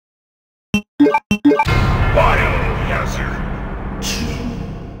Biohazard.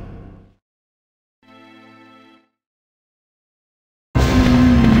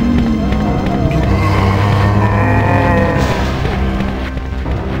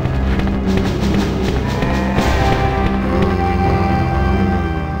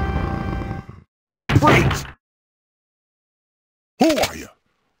 Freeze! Who are you?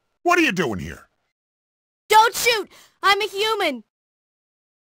 What are you doing here? Don't shoot! I'm a human!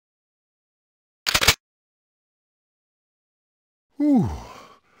 Ooh.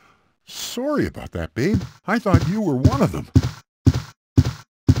 Sorry about that, babe. I thought you were one of them.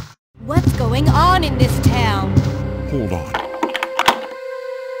 What's going on in this town? Hold on.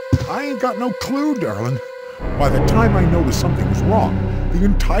 I ain't got no clue, darling. By the time I noticed something was wrong, the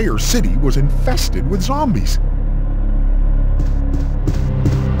entire city was infested with zombies.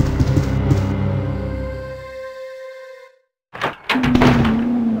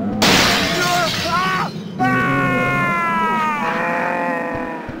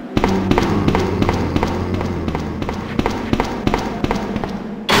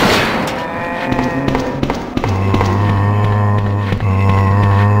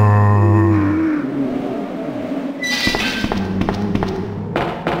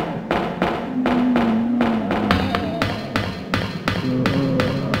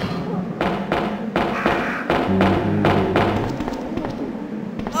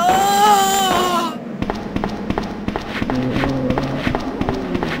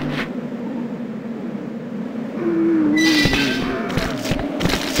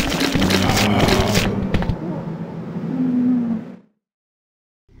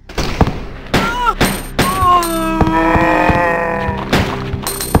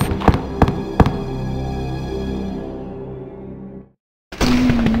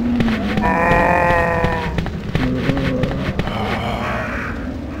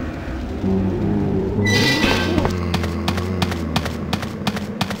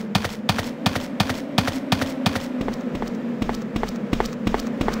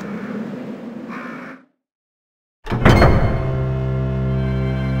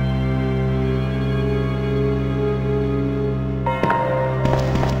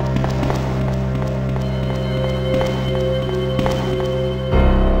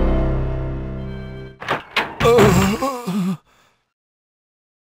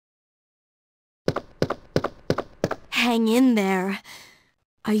 Hang in there.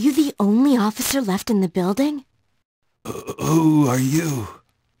 Are you the only officer left in the building? Who are you?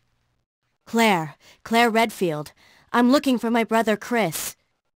 Claire Redfield. I'm looking for my brother Chris.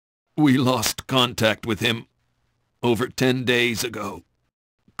 We lost contact with him over 10 days ago.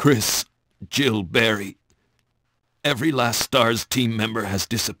 Chris, Jill, Barry. Every last STARS team member has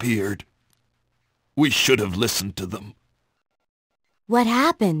disappeared. We should have listened to them. What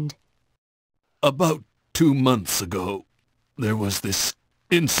happened? About 2 months ago, there was this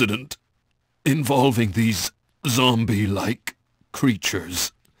incident involving these zombie-like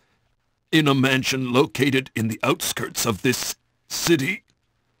creatures in a mansion located in the outskirts of this city.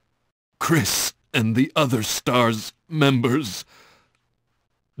 Chris and the other STARS members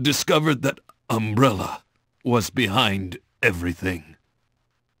discovered that Umbrella was behind everything,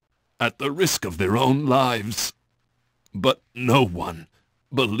 at the risk of their own lives, but no one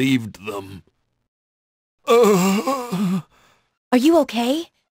believed them. Are you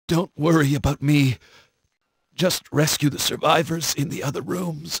okay? Don't worry about me. Just rescue the survivors in the other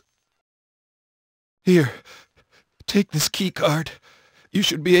rooms. Here, take this key card. You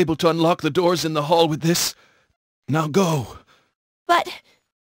should be able to unlock the doors in the hall with this. Now go. But...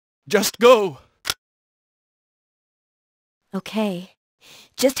 Just go. Okay.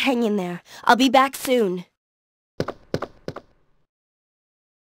 Just hang in there. I'll be back soon.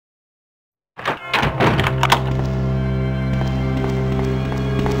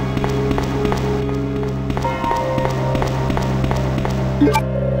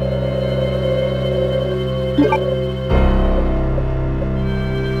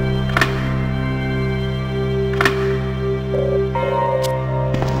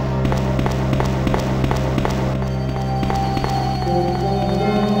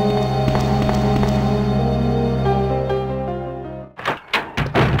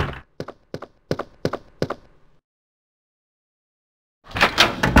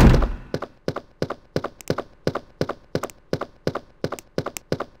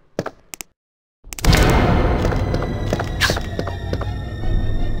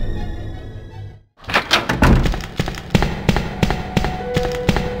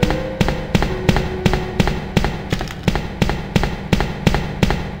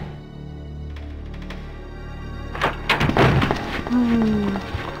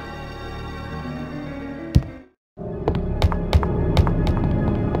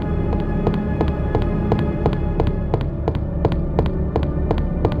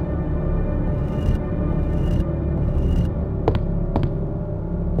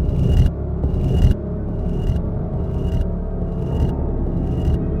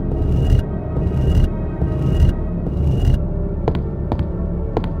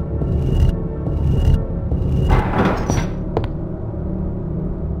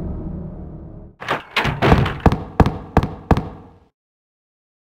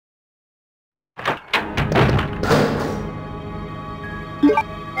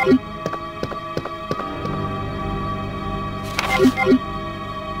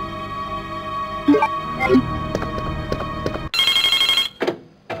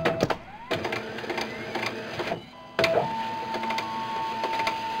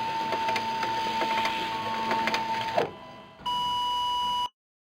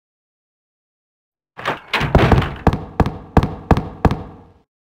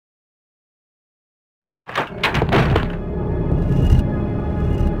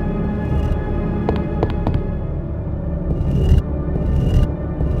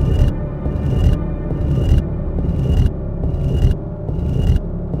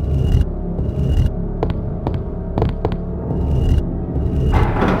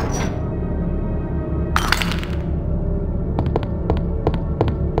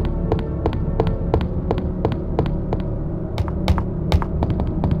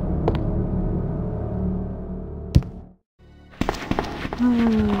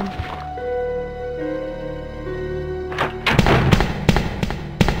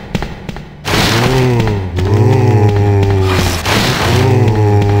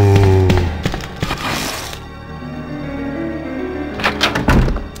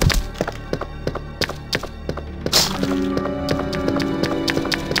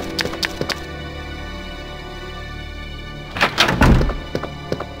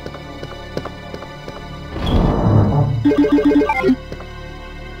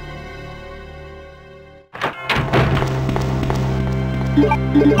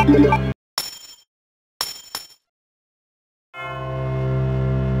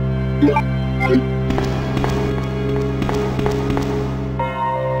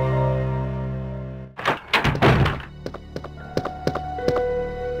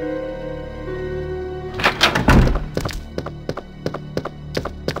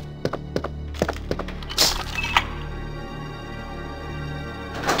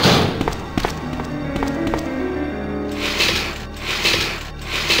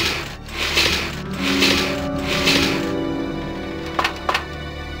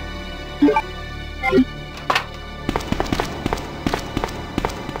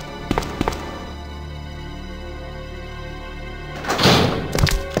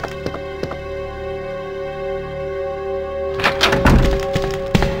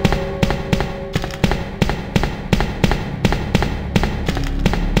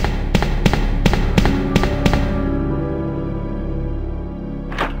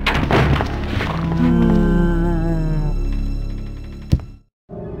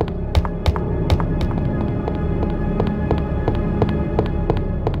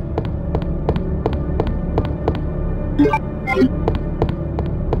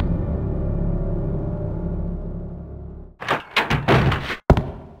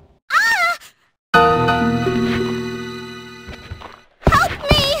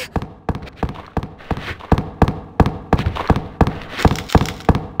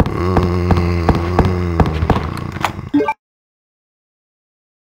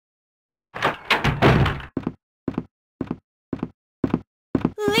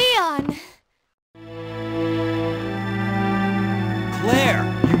 Leon! Claire,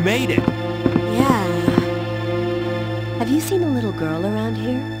 you made it! Yeah. Have you seen a little girl around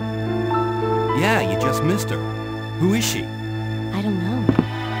here? Yeah, you just missed her. Who is she? I don't know.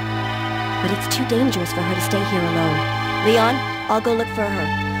 But it's too dangerous for her to stay here alone. Leon, I'll go look for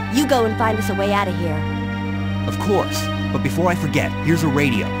her. You go and find us a way out of here. Of course. But before I forget, here's a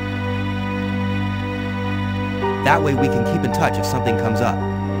radio. That way we can keep in touch if something comes up.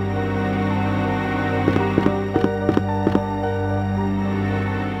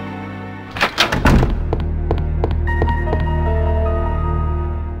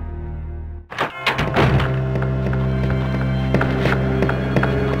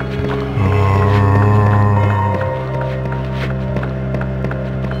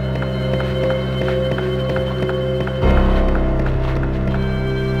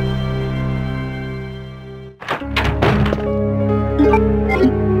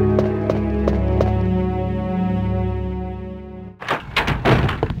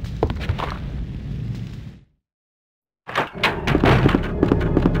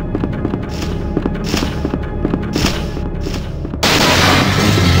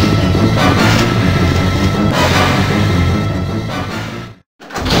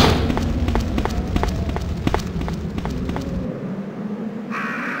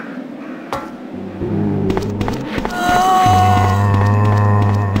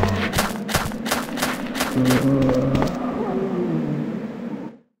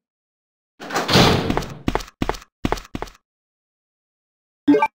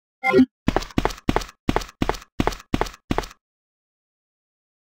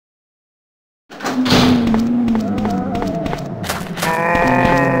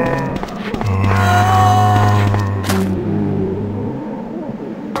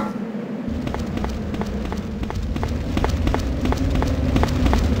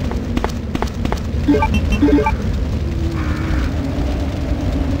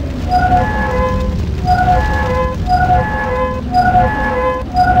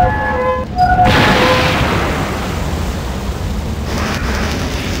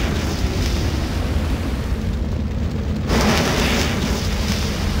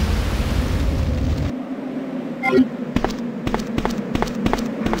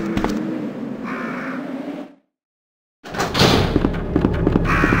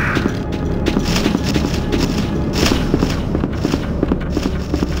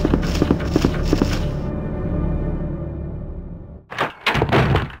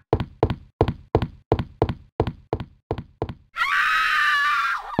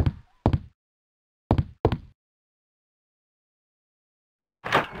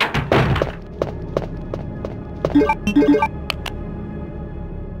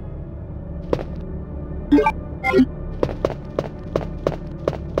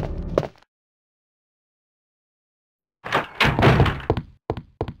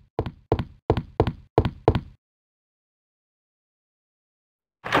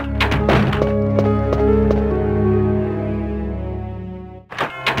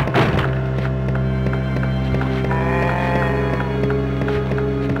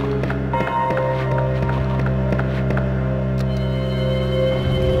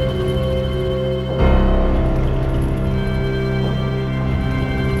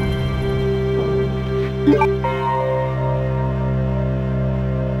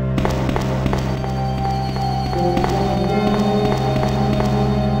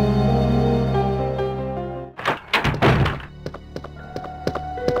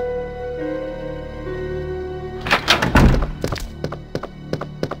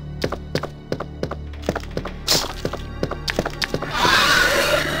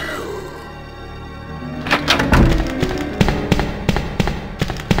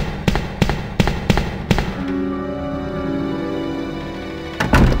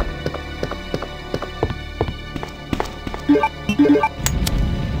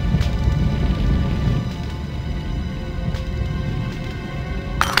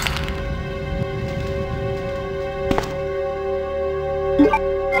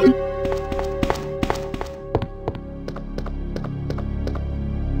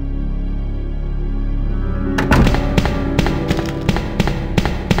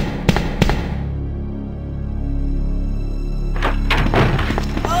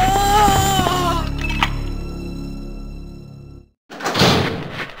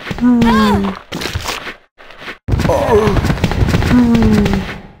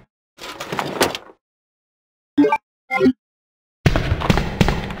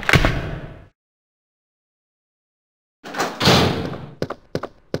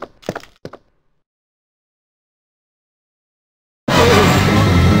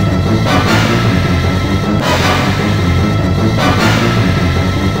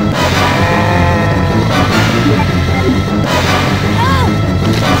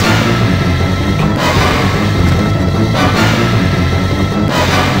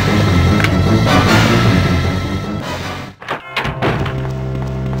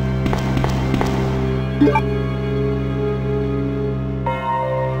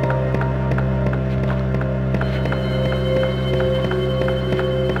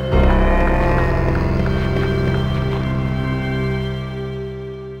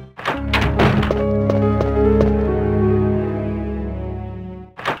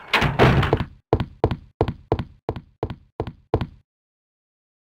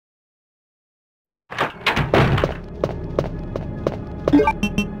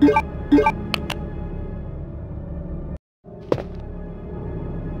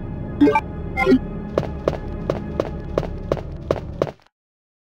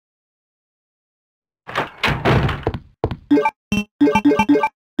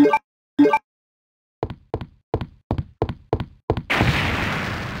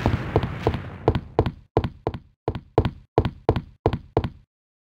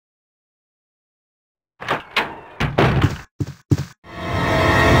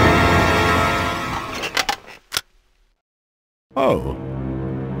 Oh,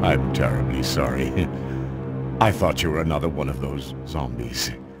 I'm terribly sorry. I thought you were another one of those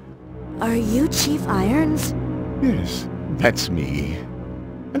zombies. Are you Chief Irons? Yes, that's me.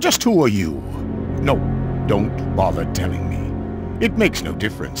 And just who are you? No, don't bother telling me. It makes no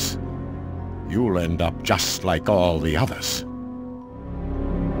difference. You'll end up just like all the others.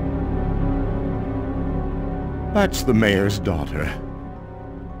 That's the mayor's daughter.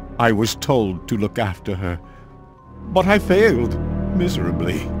 I was told to look after her, but I failed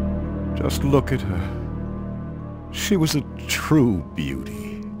miserably. Just look at her. She was a true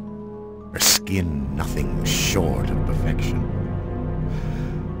beauty. Her skin nothing short of perfection.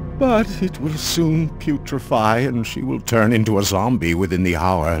 But it will soon putrefy and she will turn into a zombie within the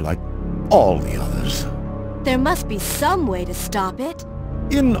hour like all the others. There must be some way to stop it.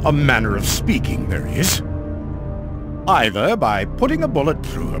 In a manner of speaking, there is. Either by putting a bullet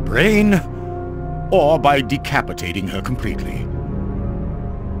through her brain, or by decapitating her completely.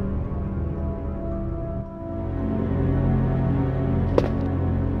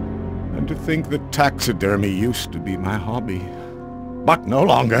 And to think that taxidermy used to be my hobby. But no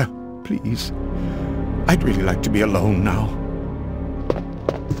longer. Please. I'd really like to be alone now.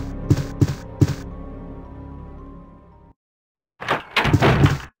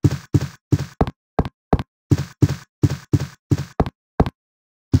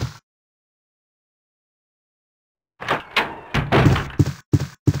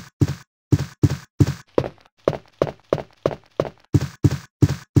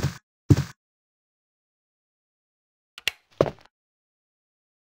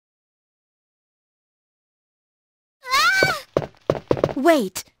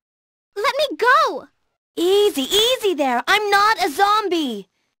 Wait! Let me go! Easy, easy there! I'm not a zombie!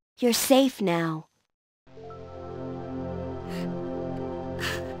 You're safe now.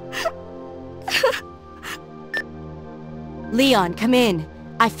 Leon, come in.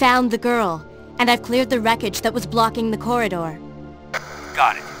 I found the girl, and I've cleared the wreckage that was blocking the corridor.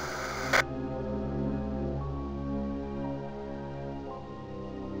 Got it.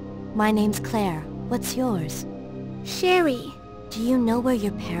 My name's Claire. What's yours? Sherry. Do you know where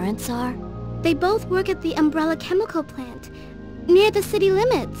your parents are? They both work at the Umbrella Chemical Plant, near the city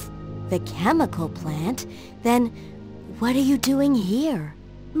limits. The chemical plant? Then, what are you doing here?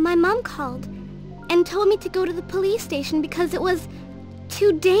 My mom called and told me to go to the police station because it was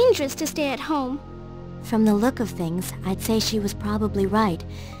too dangerous to stay at home. From the look of things, I'd say she was probably right.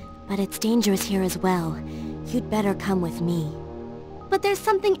 But it's dangerous here as well. You'd better come with me. But there's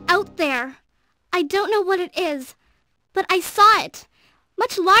something out there. I don't know what it is. But I saw it,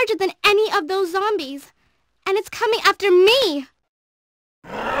 much larger than any of those zombies, and it's coming after me!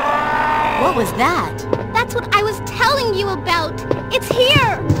 What was that? That's That's what I was telling you about! It's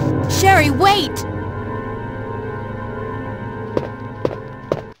here! Sherry, wait!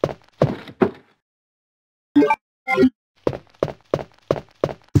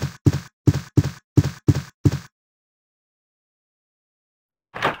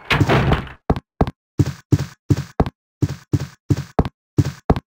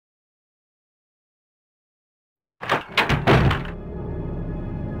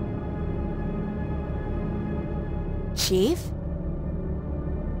 Chief?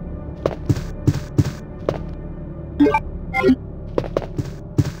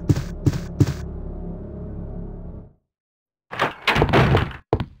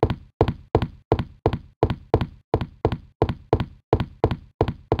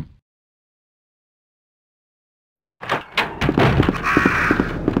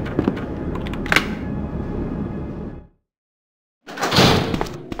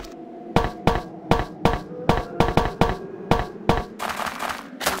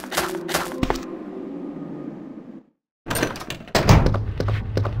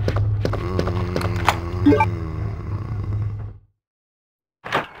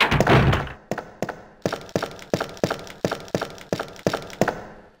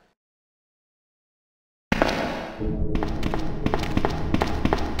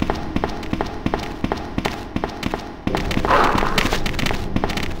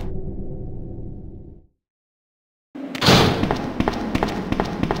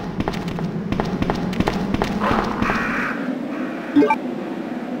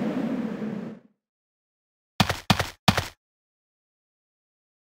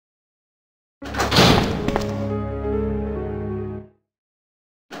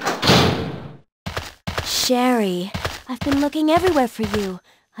 Sherry, I've been looking everywhere for you.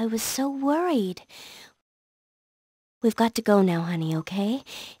 I was so worried. We've got to go now, honey, okay?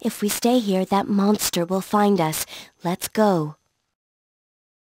 If we stay here, that monster will find us. Let's go.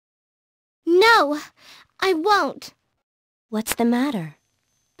 No, I won't. What's the matter?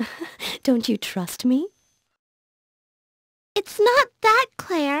 Don't you trust me? It's not that,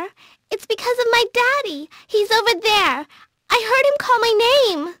 Claire. It's because of my daddy. He's over there. I heard him call my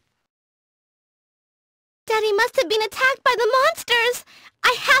name. Daddy must have been attacked by the monsters.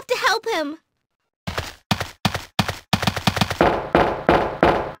 I have to help him.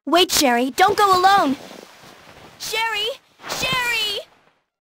 Wait, Sherry. Don't go alone. Sherry! Sherry!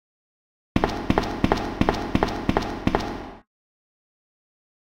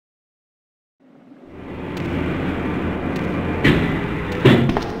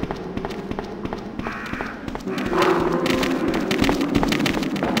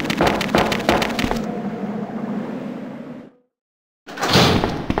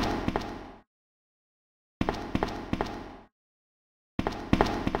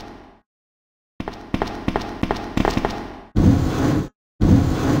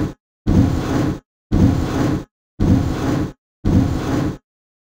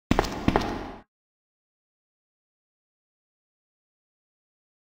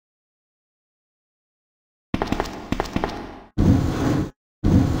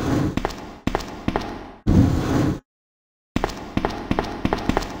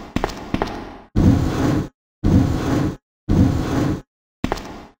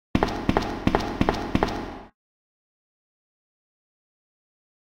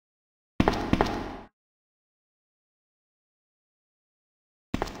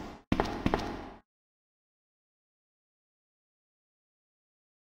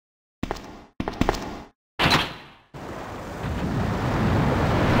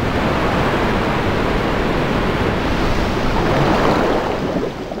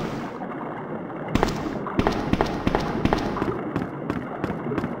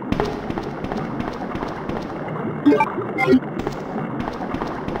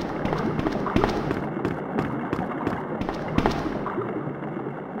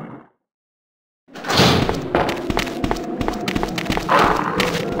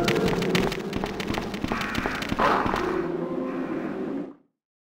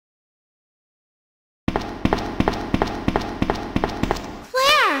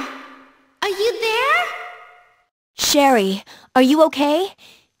 Sherry, are you okay?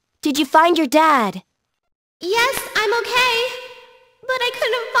 Did you find your dad? Yes, I'm okay. But I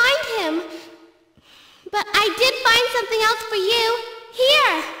couldn't find him. But I did find something else for you.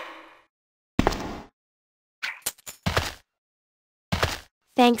 Here.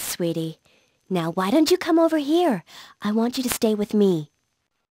 Thanks, sweetie. Now, why don't you come over here? I want you to stay with me.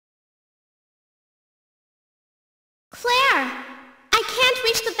 Claire, I can't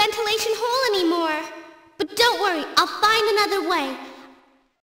reach the ventilation hole anymore. But don't worry, I'll find another way.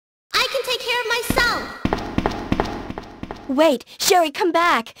 I can take care of myself. Wait, Sherry, come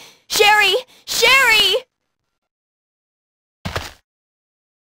back! Sherry! Sherry!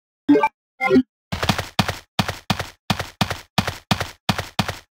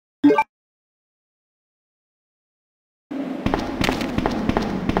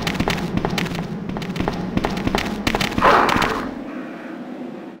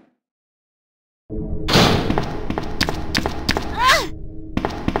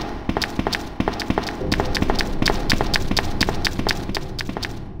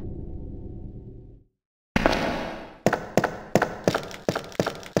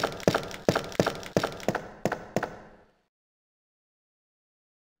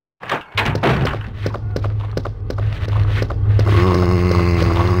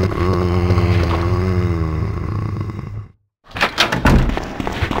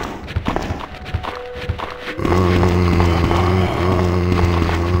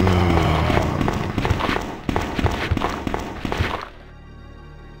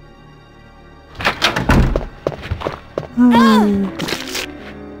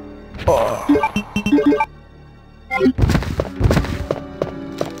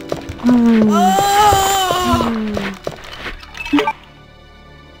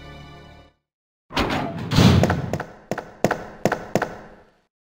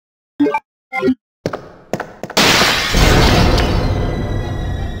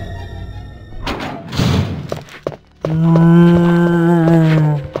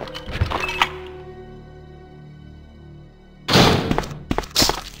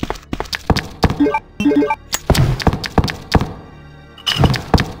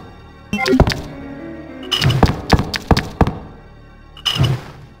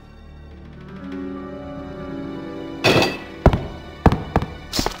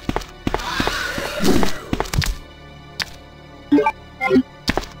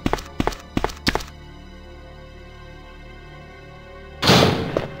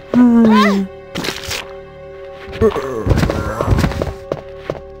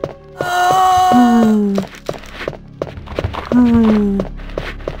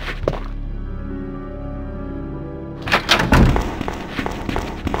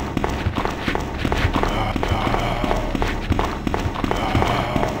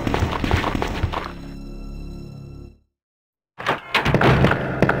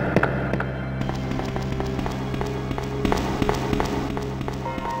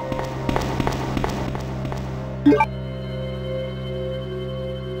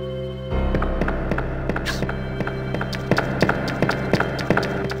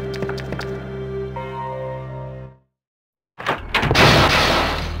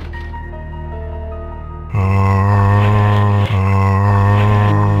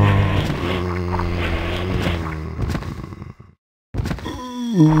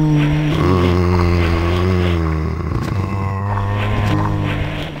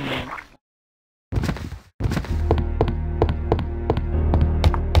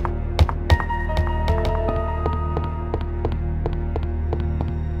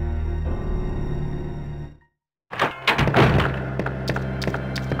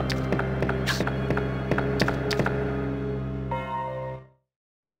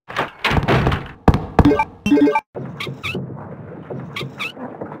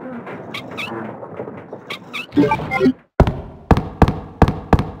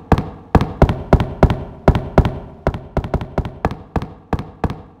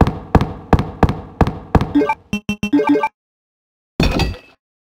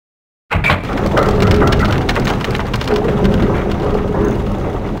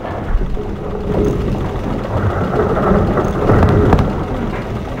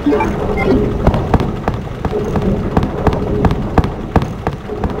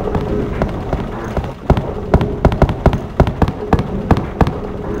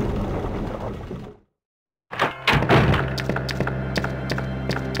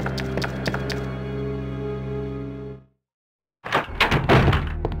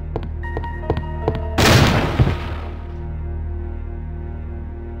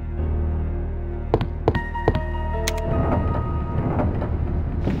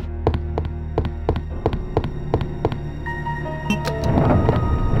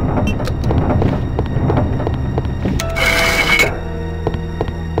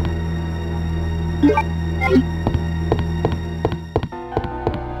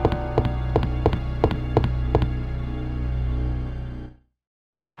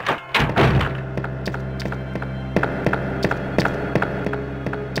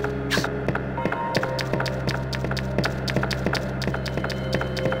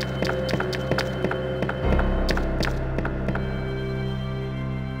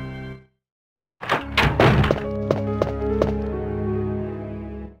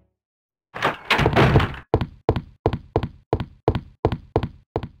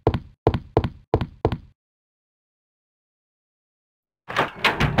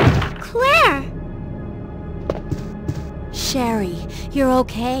 You're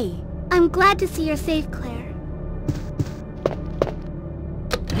okay. I'm glad to see you're safe, Claire.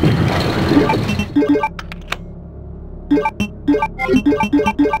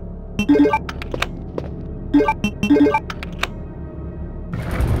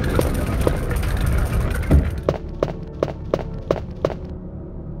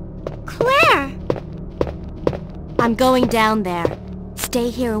 Claire! I'm going down there. Stay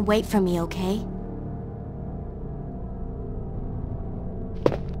here and wait for me, okay?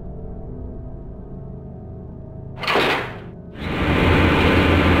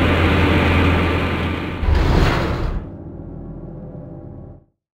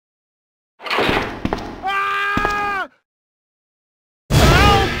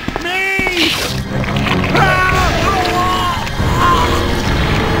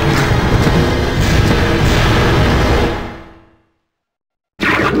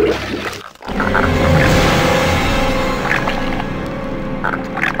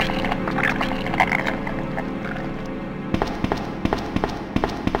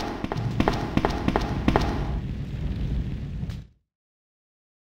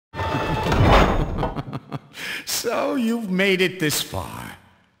 So you've made it this far.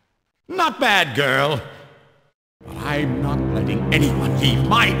 Not bad, girl. But I'm not letting anyone leave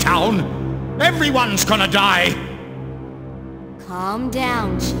my town. Everyone's gonna die. Calm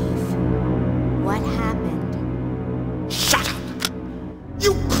down, Chief. What happened? Shut up!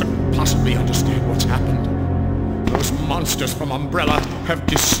 You couldn't possibly understand what's happened. Those monsters from Umbrella have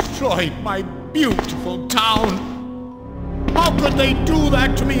destroyed my beautiful town. How could they do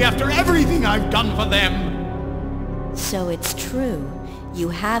that to me after everything I've done for them? So it's true. You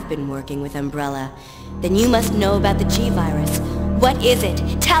have been working with Umbrella. Then you must know about the G-Virus. What is it?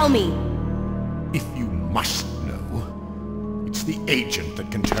 Tell me! If you must know, it's the agent that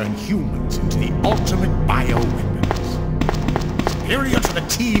can turn humans into the ultimate bioweapons. Superior to the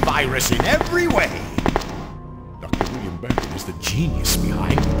T-Virus in every way. Dr. William Birkin is the genius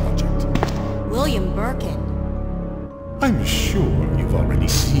behind the project. William Birkin? I'm sure you've already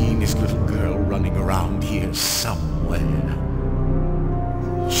seen his little girl running around here somewhere.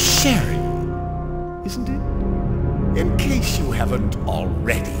 Sherry, isn't it? In case you haven't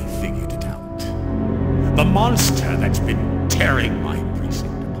already figured it out. The monster that's been tearing my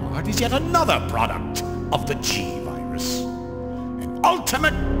precinct apart is yet another product of the G-Virus. An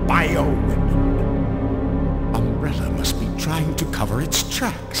ultimate bioweapon. Umbrella must be trying to cover its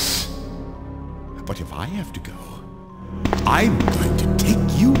tracks. But if I have to go, I'm going to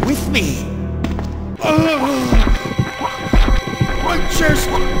take you with me. I just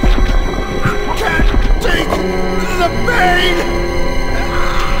can't take the pain.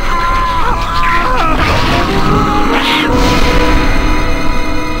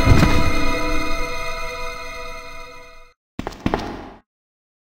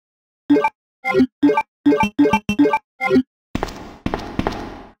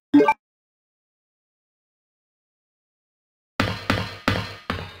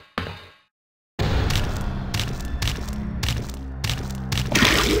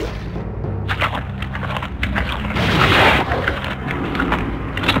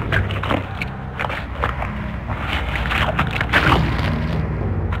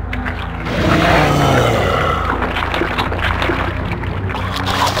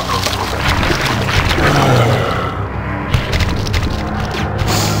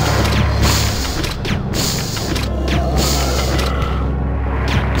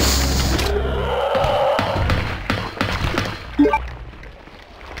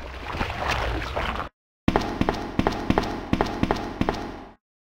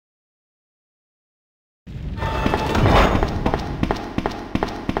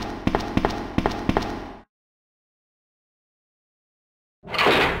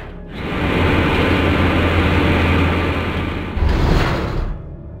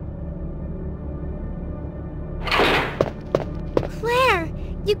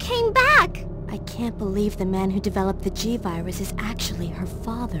 You came back! I can't believe the man who developed the G-Virus is actually her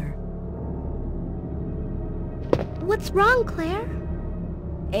father. What's wrong, Claire?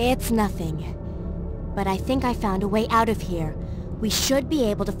 It's nothing. But I think I found a way out of here. We should be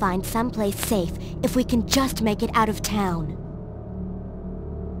able to find someplace safe if we can just make it out of town.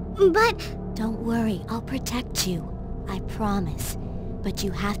 But... Don't worry, I'll protect you. I promise. But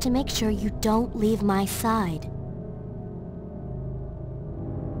you have to make sure you don't leave my side.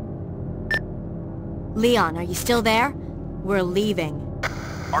 Leon, are you still there? We're leaving.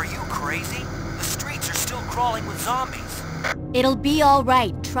 Are you crazy? The streets are still crawling with zombies. It'll be all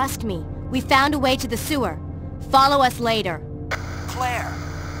right, trust me. We found a way to the sewer. Follow us later. Claire!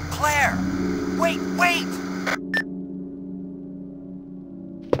 Claire! Wait, wait!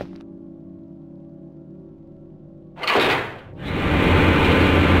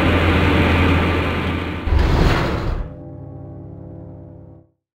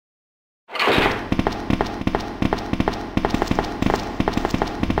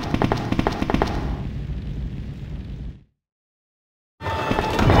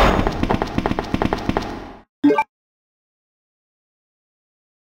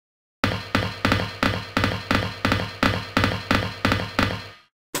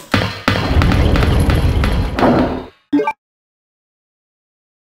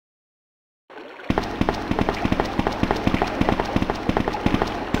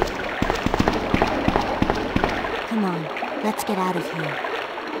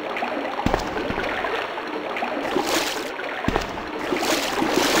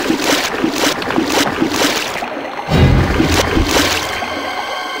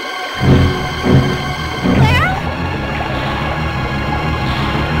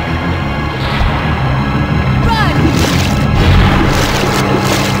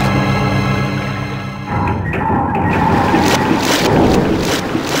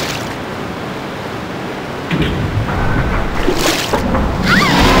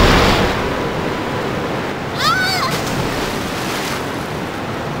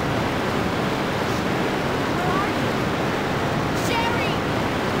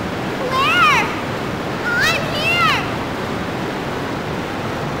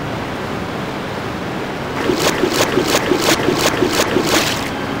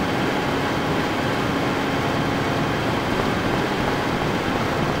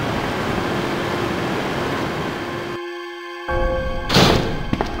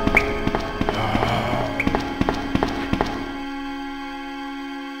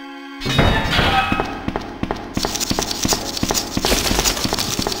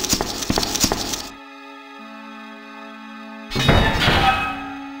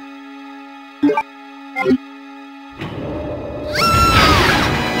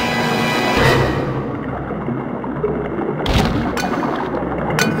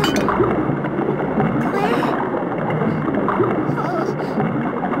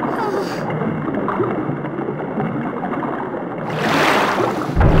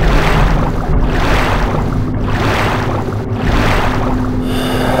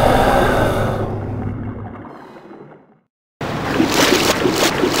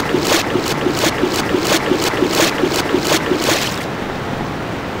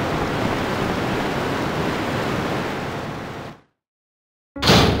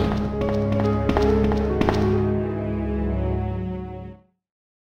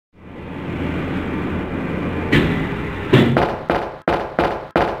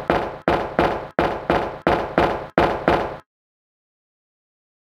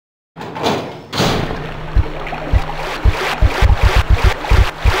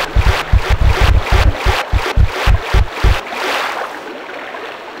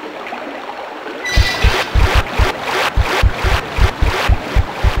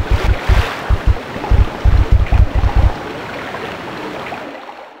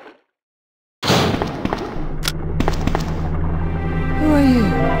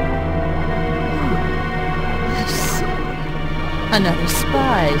 Another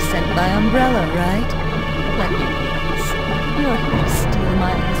spy sent by Umbrella, right? Let me guess. You're here to steal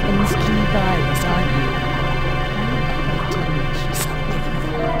my husband's G-virus, aren't you? Something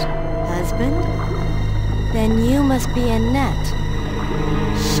for that. Husband? Then you must be Annette.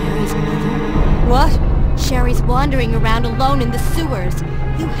 Sherry's mother? What? Sherry's wandering around alone in the sewers.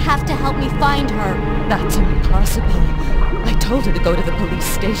 You have to help me find her. That's impossible. I told her to go to the police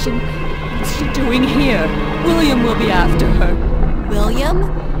station. What's she doing here? William will be after her. William?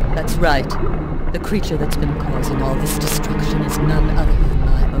 That's right. The creature that's been causing all this destruction is none other than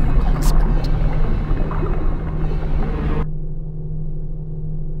my own husband.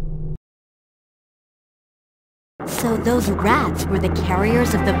 So those rats were the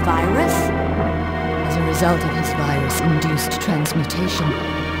carriers of the virus? As a result of his virus-induced transmutation,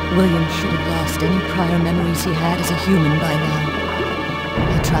 William should have lost any prior memories he had as a human by now.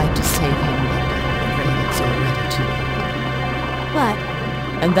 I tried to save him, but I'm afraid it's already too late. But...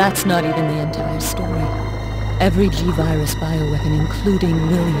 And that's not even the entire story. Every G-virus bioweapon, including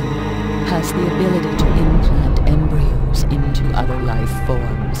William, has the ability to implant embryos into other life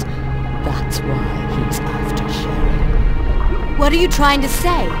forms. That's why he's after Sherry. What are you trying to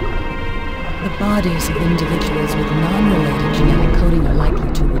say? The bodies of individuals with non-related genetic coding are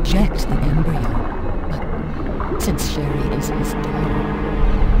likely to reject the embryo. But since Sherry is his daughter,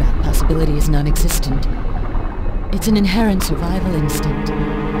 that possibility is non-existent. It's an inherent survival instinct.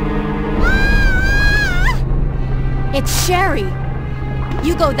 It's Sherry!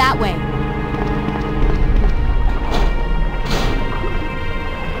 You go that way.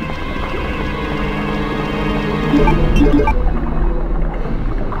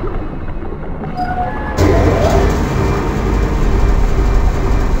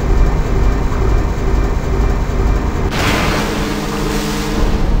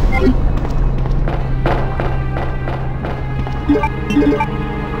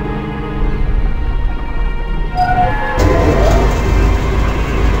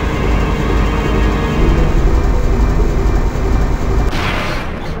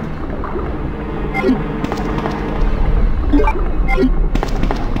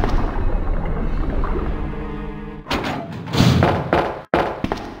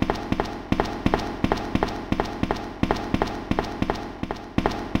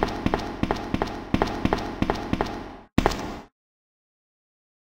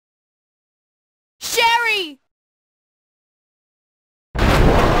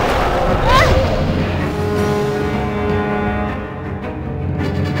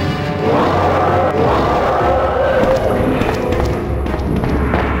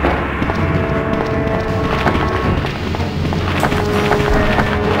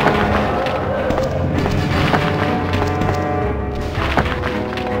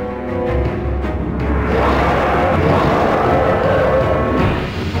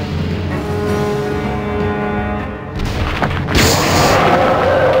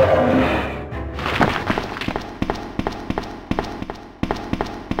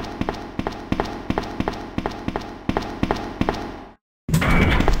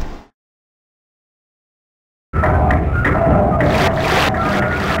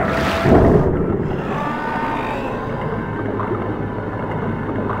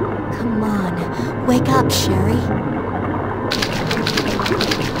 Wake up, Sherry.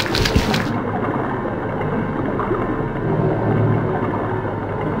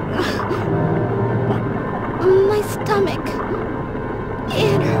 My stomach.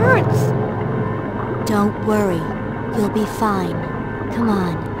 It hurts. Don't worry. You'll be fine. Come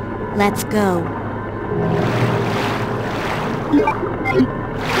on. Let's go.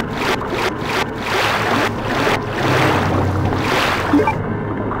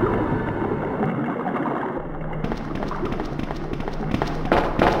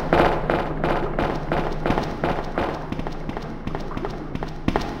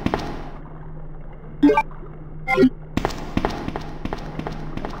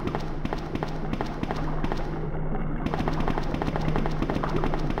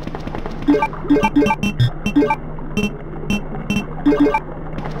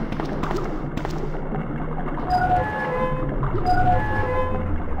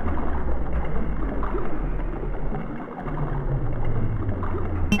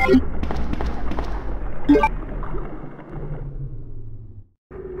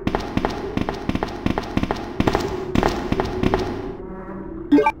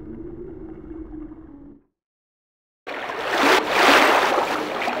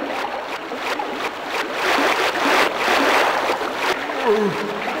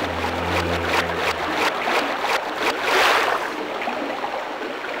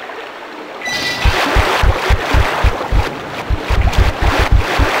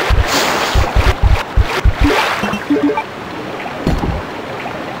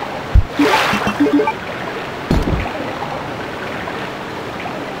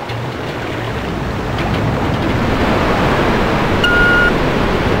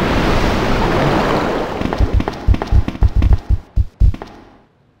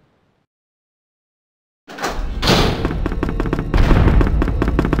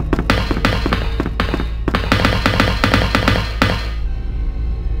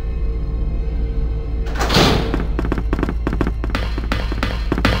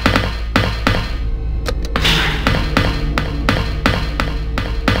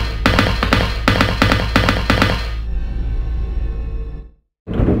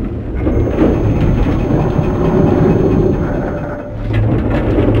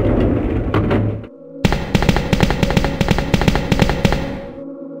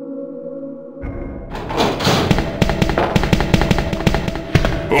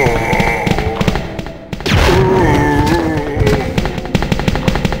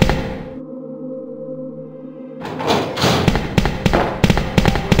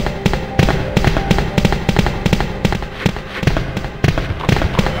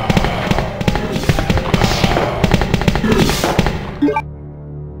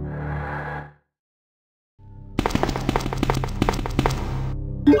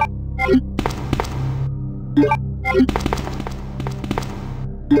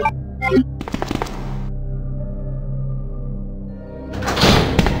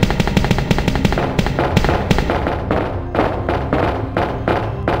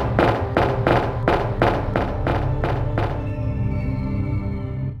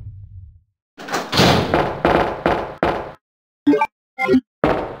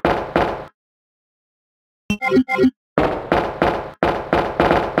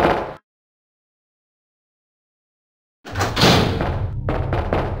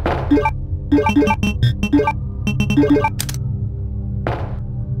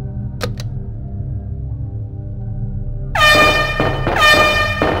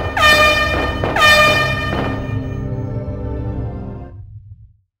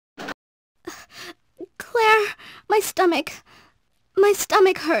 Claire, my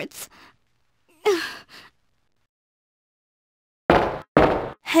stomach hurts.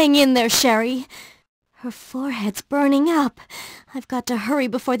 Hang in there, Sherry. Her forehead's burning up. I've got to hurry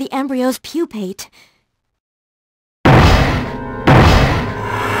before the embryos pupate.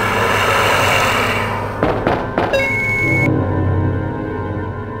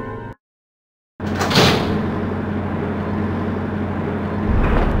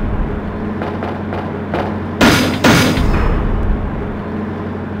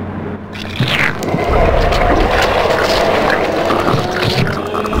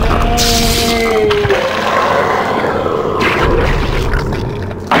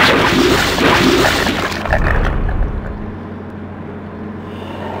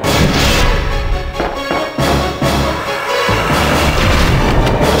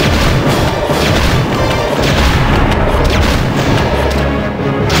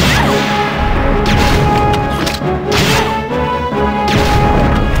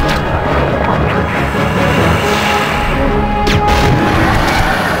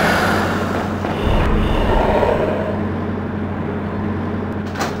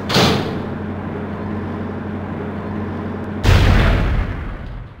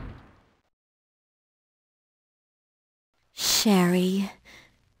 Sherry.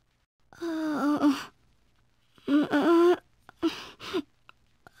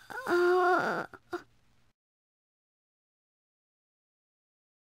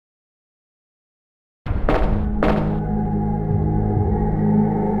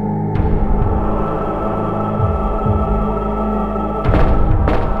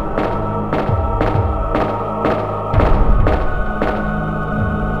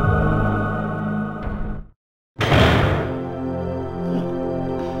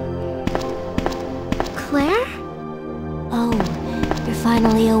 Claire? Oh, you're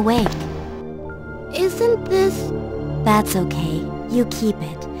finally awake. Isn't this... That's okay. You keep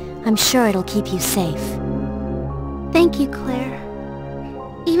it. I'm sure it'll keep you safe. Thank you, Claire.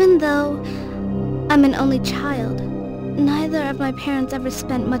 Even though I'm an only child, neither of my parents ever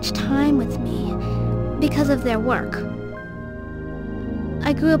spent much time with me because of their work.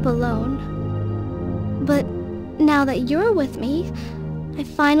 I grew up alone. But now that you're with me, I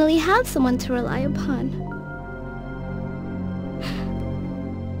finally have someone to rely upon.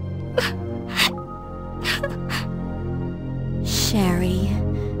 Sherry.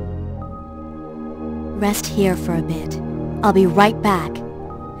 Rest here for a bit. I'll be right back,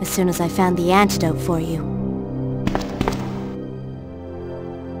 as soon as I found the antidote for you.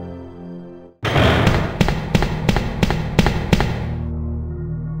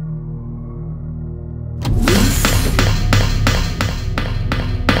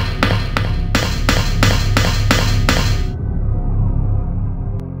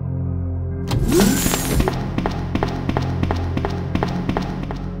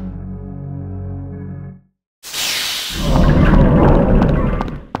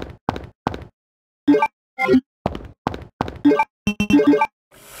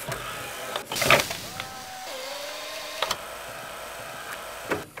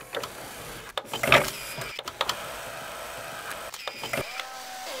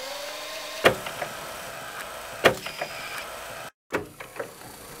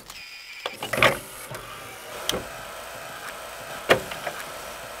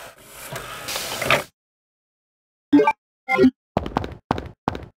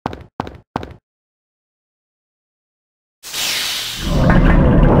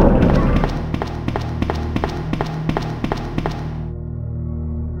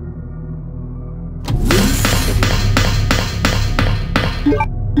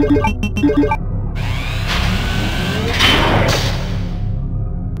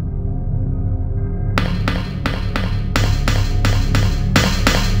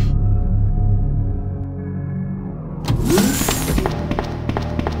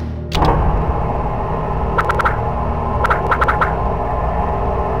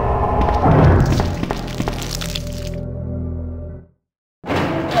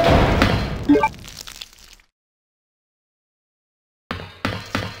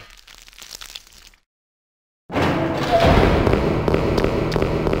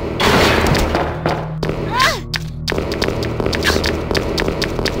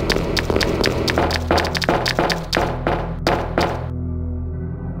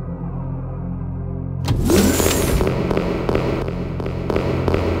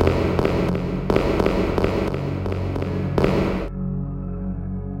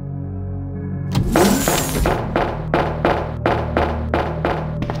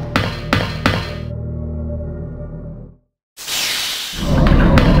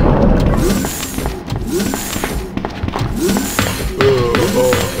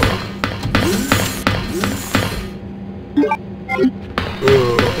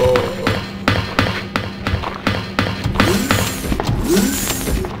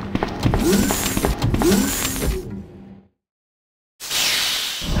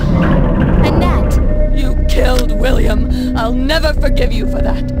 William, I'll never forgive you for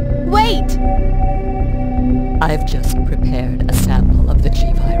that. Wait! I've just prepared a sample of the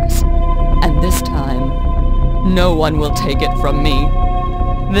G-virus. And this time, no one will take it from me.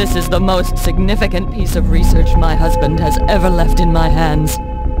 This is the most significant piece of research my husband has ever left in my hands.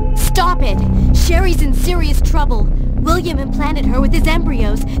 Stop it! Sherry's in serious trouble. William implanted her with his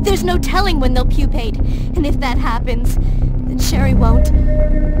embryos. There's no telling when they'll pupate. And if that happens, then Sherry won't...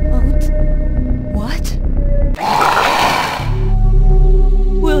 What?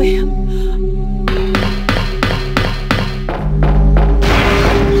 William...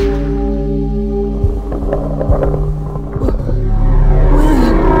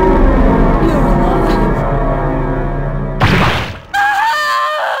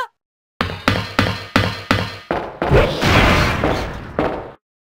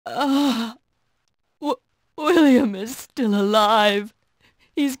 William is still alive.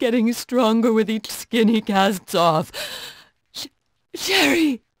 He's getting stronger with each skin he casts off.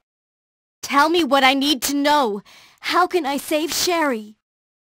 Sherry! Tell me what I need to know. How can I save Sherry?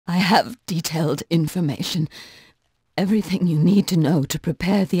 I have detailed information. Everything you need to know to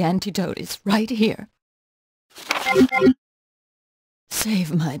prepare the antidote is right here.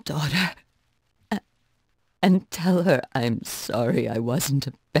 Save my daughter. And tell her I'm sorry I wasn't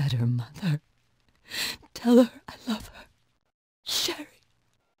a better mother. Tell her I love her. Sherry.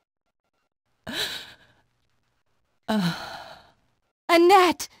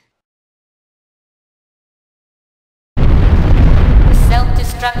 Annette! The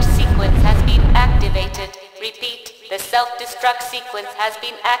self-destruct sequence has been activated. Repeat, the self-destruct sequence has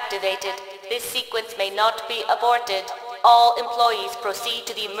been activated. This sequence may not be aborted. All employees proceed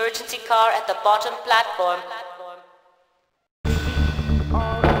to the emergency car at the bottom platform.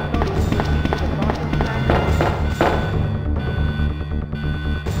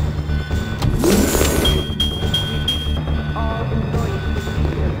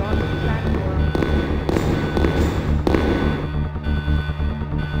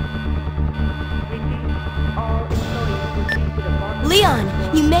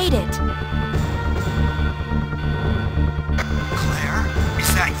 Leon, you made it! Claire,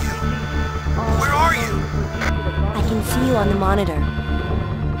 is that you? Where are you? I can see you on the monitor.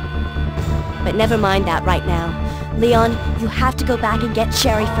 But never mind that right now. Leon, you have to go back and get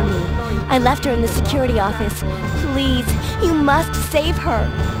Sherry for me. I left her in the security office. Please, you must save her.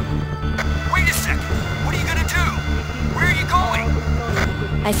 Wait a second. What are you gonna do? Where are you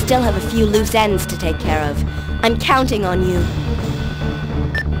going? I still have a few loose ends to take care of. I'm counting on you.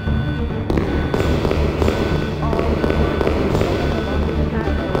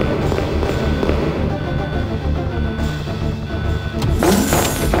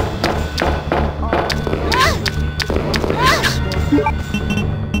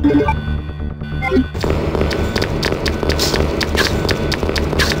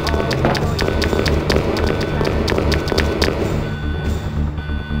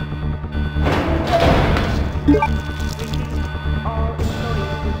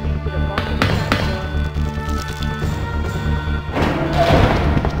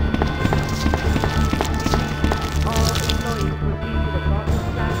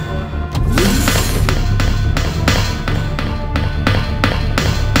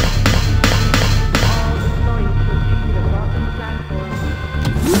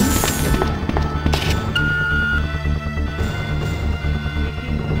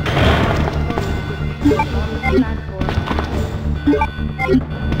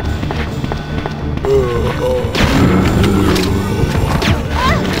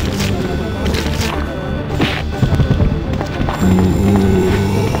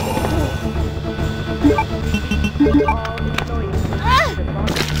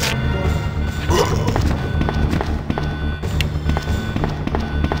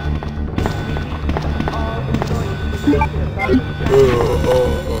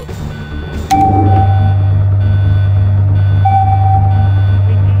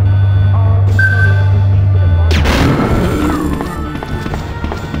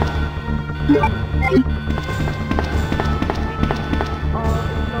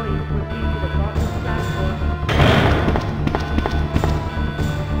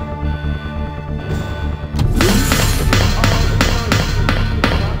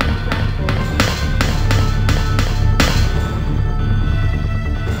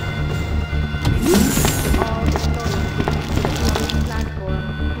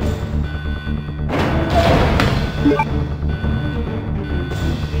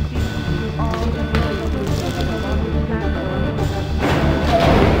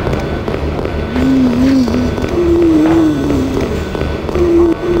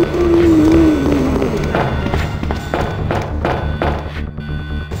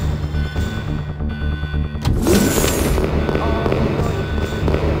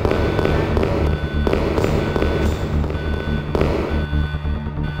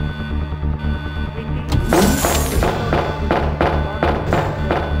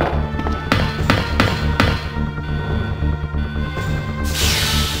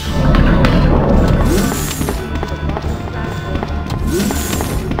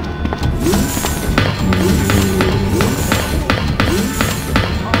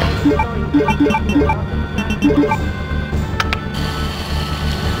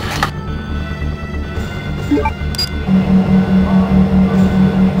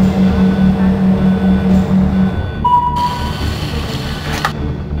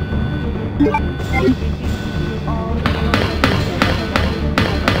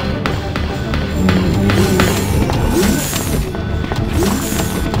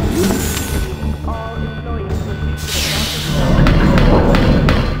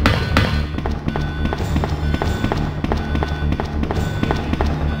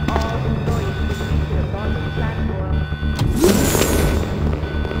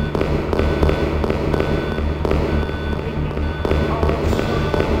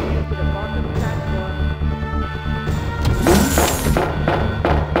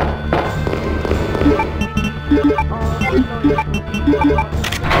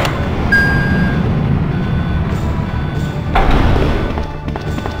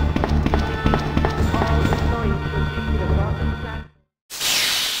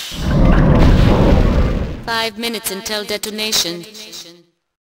 5 minutes until detonation.